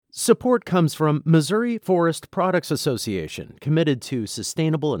Support comes from Missouri Forest Products Association, committed to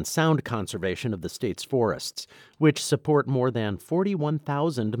sustainable and sound conservation of the state's forests, which support more than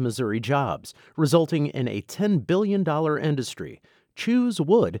 41,000 Missouri jobs, resulting in a $10 billion industry.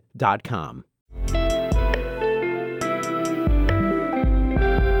 ChooseWood.com.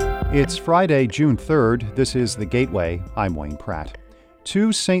 It's Friday, June 3rd. This is The Gateway. I'm Wayne Pratt.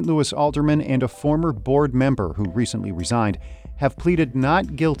 2 St. Louis aldermen and a former board member who recently resigned have pleaded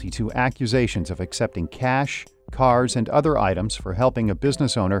not guilty to accusations of accepting cash, cars, and other items for helping a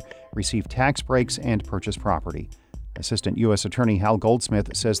business owner receive tax breaks and purchase property. Assistant U.S. Attorney Hal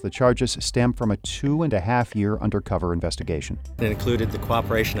Goldsmith says the charges stem from a 2.5-year undercover investigation. It included the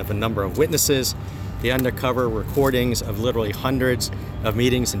cooperation of a number of witnesses, the undercover recordings of literally hundreds of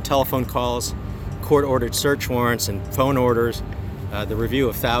meetings and telephone calls, court-ordered search warrants and phone orders, the review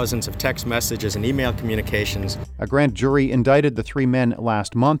of thousands of text messages and email communications. A grand jury indicted the 3 men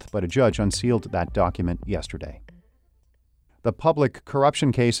last month, but a judge unsealed that document yesterday. The public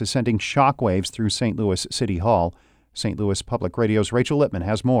corruption case is sending shockwaves through St. Louis City Hall. St. Louis Public Radio's Rachel Lippman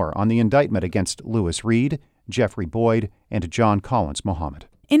has more on the indictment against Lewis Reed, Jeffrey Boyd, and John Collins Muhammad.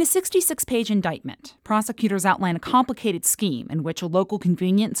 In a 66-page indictment, prosecutors outline a complicated scheme in which a local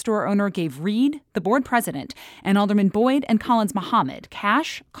convenience store owner gave Reed, the board president, and Alderman Boyd and Collins Muhammad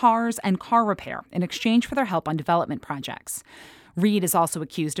cash, cars, and car repair in exchange for their help on development projects. Reed is also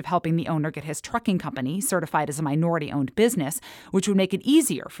accused of helping the owner get his trucking company certified as a minority-owned business, which would make it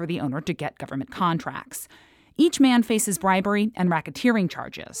easier for the owner to get government contracts. Each man faces bribery and racketeering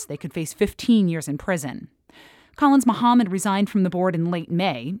charges. They could face 15 years in prison. Collins Muhammad resigned from the board in late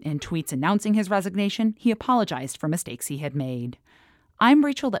May. In tweets announcing his resignation, he apologized for mistakes he had made. I'm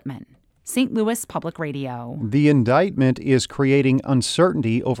Rachel Lippman, St. Louis Public Radio. The indictment is creating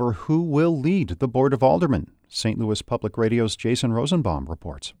uncertainty over who will lead the Board of Aldermen. St. Louis Public Radio's Jason Rosenbaum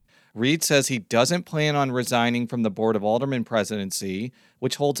reports. Reed says he doesn't plan on resigning from the Board of Aldermen presidency,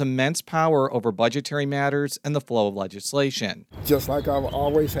 which holds immense power over budgetary matters and the flow of legislation. Just like I've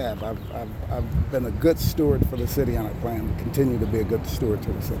always have. I've been a good steward for the city, and I plan to continue to be a good steward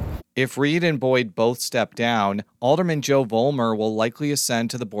to the city. If Reed and Boyd both step down, Alderman Joe Vollmer will likely ascend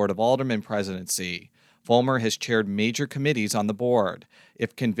to the Board of Aldermen presidency. Vollmer has chaired major committees on the board.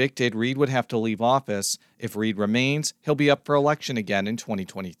 If convicted, Reed would have to leave office. If Reed remains, he'll be up for election again in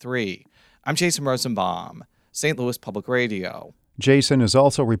 2023. I'm Jason Rosenbaum, St. Louis Public Radio. Jason is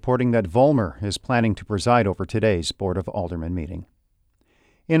also reporting that Vollmer is planning to preside over today's Board of Aldermen meeting.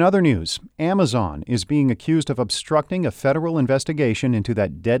 In other news, Amazon is being accused of obstructing a federal investigation into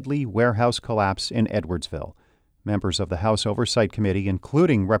that deadly warehouse collapse in Edwardsville. Members of the House Oversight Committee,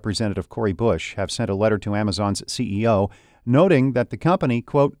 including Representative Cori Bush, have sent a letter to Amazon's CEO noting that the company,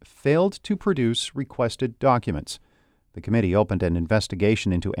 quote, failed to produce requested documents. The committee opened an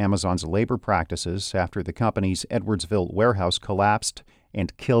investigation into Amazon's labor practices after the company's Edwardsville warehouse collapsed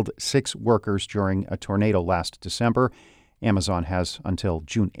and killed 6 workers during a tornado last December. Amazon has until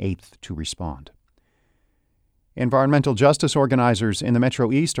June 8th to respond. Environmental justice organizers in the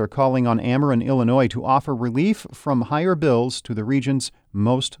Metro East are calling on Ameren, Illinois, to offer relief from higher bills to the region's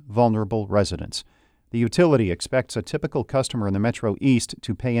most vulnerable residents. The utility expects a typical customer in the Metro East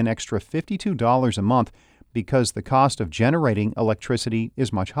to pay an extra $52 a month because the cost of generating electricity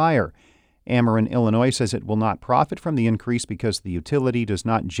is much higher. Ameren, Illinois, says it will not profit from the increase because the utility does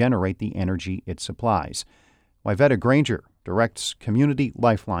not generate the energy it supplies. Wivetta Granger directs Community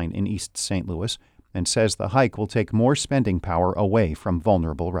Lifeline in East St. Louis and says the hike will take more spending power away from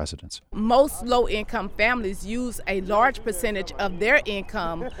vulnerable residents. Most low-income families use a large percentage of their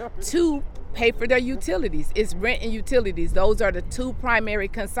income to pay for their utilities. It's rent and utilities. Those are the 2 primary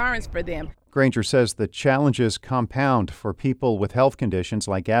concerns for them. Granger says the challenges compound for people with health conditions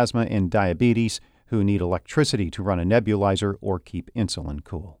like asthma and diabetes who need electricity to run a nebulizer or keep insulin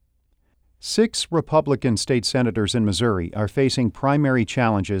cool. 6 Republican state senators in Missouri are facing primary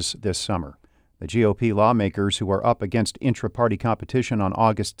challenges this summer. The GOP lawmakers who are up against intra-party competition on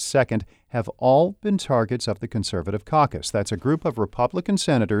August 2nd have all been targets of the Conservative Caucus. That's a group of Republican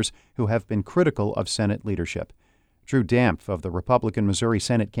senators who have been critical of Senate leadership. Drew Dampf of the Republican Missouri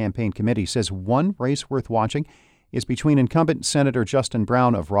Senate Campaign Committee says one race worth watching is between incumbent Senator Justin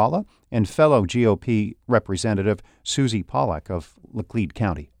Brown of Rolla and fellow GOP Representative Susie Pollack of Laclede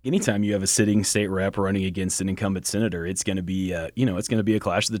County. Anytime you have a sitting state rep running against an incumbent senator, it's going to be, it's going to be a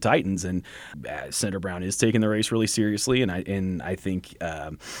clash of the titans. And Senator Brown is taking the race really seriously, and I think,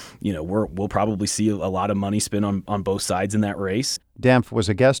 we'll probably see a lot of money spent on both sides in that race. Dampf was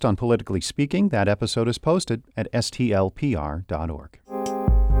a guest on Politically Speaking. That episode is posted at stlpr.org.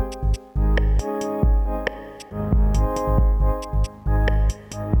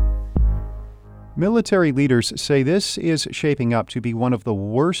 Military leaders say this is shaping up to be one of the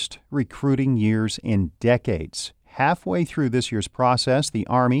worst recruiting years in decades. Halfway through this year's process, the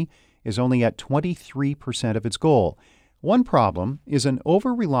Army is only at 23% of its goal. One problem is an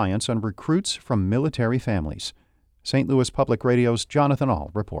over-reliance on recruits from military families. St. Louis Public Radio's Jonathan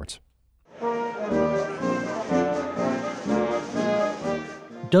Ahl reports.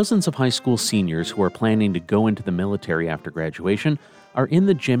 Dozens of high school seniors who are planning to go into the military after graduation are in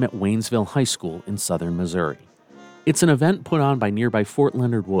the gym at Waynesville High School in southern Missouri. It's an event put on by nearby Fort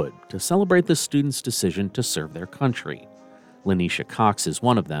Leonard Wood to celebrate the students' decision to serve their country. Lanisha Cox is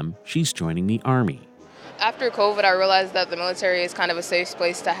one of them. She's joining the Army. After COVID, I realized that the military is kind of a safe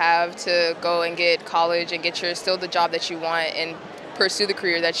place to have to go and get college and get still the job that you want and pursue the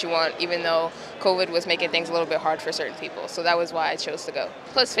career that you want, even though COVID was making things a little bit hard for certain people. So that was why I chose to go.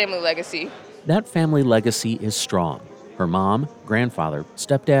 Plus family legacy. That family legacy is strong. Her mom, grandfather,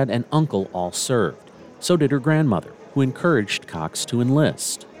 stepdad, and uncle all served. So did her grandmother, who encouraged Cox to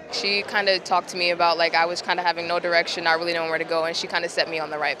enlist. She kind of talked to me about I was kind of having no direction, not really knowing where to go, and she kind of set me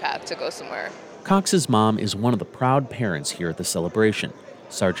on the right path to go somewhere. Cox's mom is one of the proud parents here at the celebration.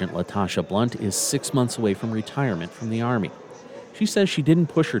 Sergeant Latasha Blunt is 6 months away from retirement from the Army. She says she didn't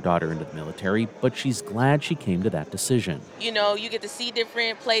push her daughter into the military, but she's glad she came to that decision. You know, you get to see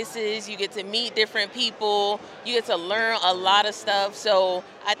different places, you get to meet different people, you get to learn a lot of stuff. So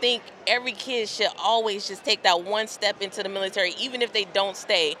I think every kid should always just take that one step into the military, even if they don't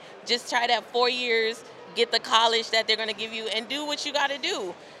stay. Just try that 4 years, get the college that they're going to give you, and do what you got to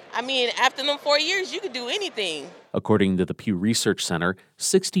do. I mean, after them 4 years, you could do anything. According to the Pew Research Center,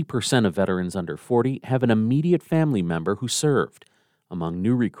 60% of veterans under 40 have an immediate family member who served. Among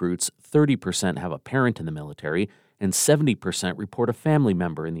new recruits, 30% have a parent in the military, and 70% report a family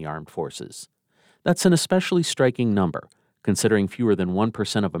member in the armed forces. That's an especially striking number, considering fewer than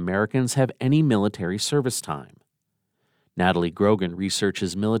 1% of Americans have any military service time. Natalie Grogan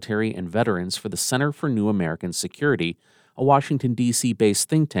researches military and veterans for the Center for New American Security, a Washington, D.C.-based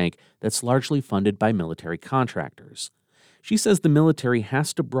think tank that's largely funded by military contractors. She says the military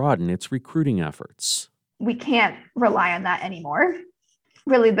has to broaden its recruiting efforts. We can't rely on that anymore.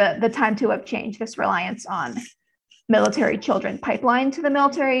 Really, the time to have changed this reliance on military children pipeline to the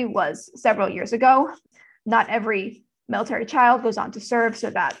military was several years ago. Not every military child goes on to serve, so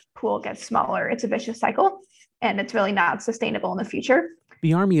that pool gets smaller. It's a vicious cycle, and it's really not sustainable in the future.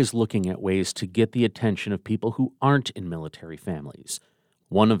 The Army is looking at ways to get the attention of people who aren't in military families.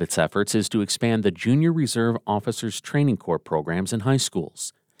 One of its efforts is to expand the Junior Reserve Officers Training Corps programs in high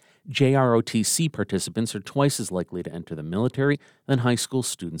schools. JROTC participants are twice as likely to enter the military than high school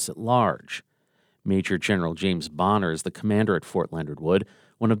students at large. Major General James Bonner is the commander at Fort Leonard Wood,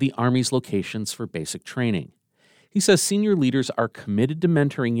 one of the Army's locations for basic training. He says senior leaders are committed to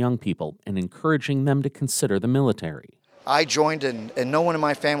mentoring young people and encouraging them to consider the military. I joined, and no one in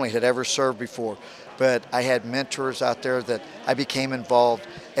my family had ever served before, but I had mentors out there that I became involved.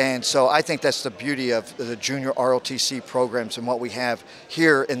 And so I think that's the beauty of the junior ROTC programs and what we have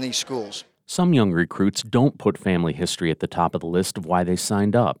here in these schools. Some young recruits don't put family history at the top of the list of why they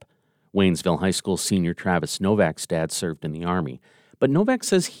signed up. Waynesville High School senior Travis Novak's dad served in the Army, but Novak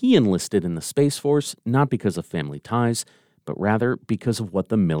says he enlisted in the Space Force not because of family ties, but rather because of what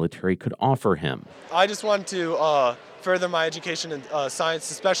the military could offer him. I just wanted to further my education in science,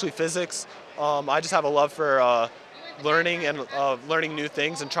 especially physics. I just have a love for learning and learning new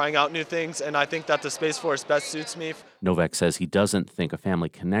things and trying out new things, and I think that the Space Force best suits me. Novak says he doesn't think a family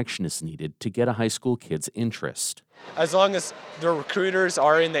connection is needed to get a high school kid's interest. As long as the recruiters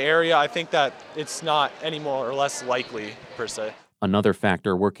are in the area, I think that it's not any more or less likely, per se. Another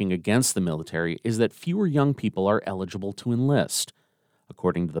factor working against the military is that fewer young people are eligible to enlist.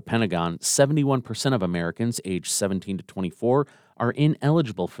 According to the Pentagon, 71% of Americans aged 17 to 24 are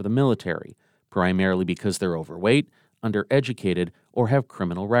ineligible for the military, primarily because they're overweight, undereducated, or have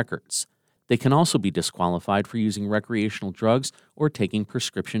criminal records. They can also be disqualified for using recreational drugs or taking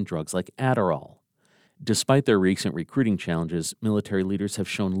prescription drugs like Adderall. Despite their recent recruiting challenges, military leaders have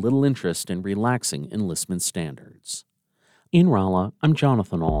shown little interest in relaxing enlistment standards. In Rolla, I'm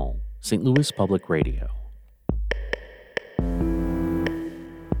Jonathan Ahl, St. Louis Public Radio.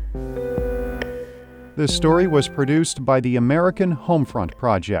 This story was produced by the American Homefront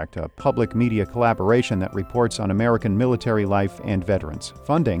Project, a public media collaboration that reports on American military life and veterans.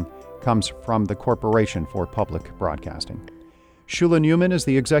 Funding comes from the Corporation for Public Broadcasting. Shula Newman is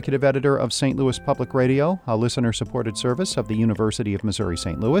the executive editor of St. Louis Public Radio, a listener-supported service of the University of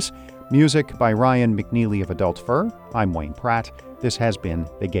Missouri-St. Louis. Music by Ryan McNeely of Adult Fur. I'm Wayne Pratt. This has been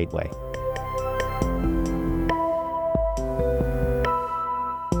The Gateway.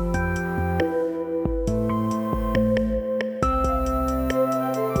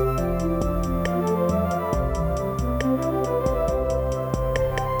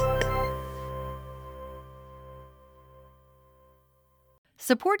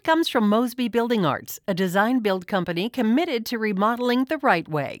 Support comes from Mosby Building Arts, a design-build company committed to remodeling the right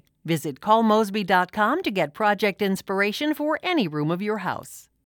way. Visit callmosby.com to get project inspiration for any room of your house.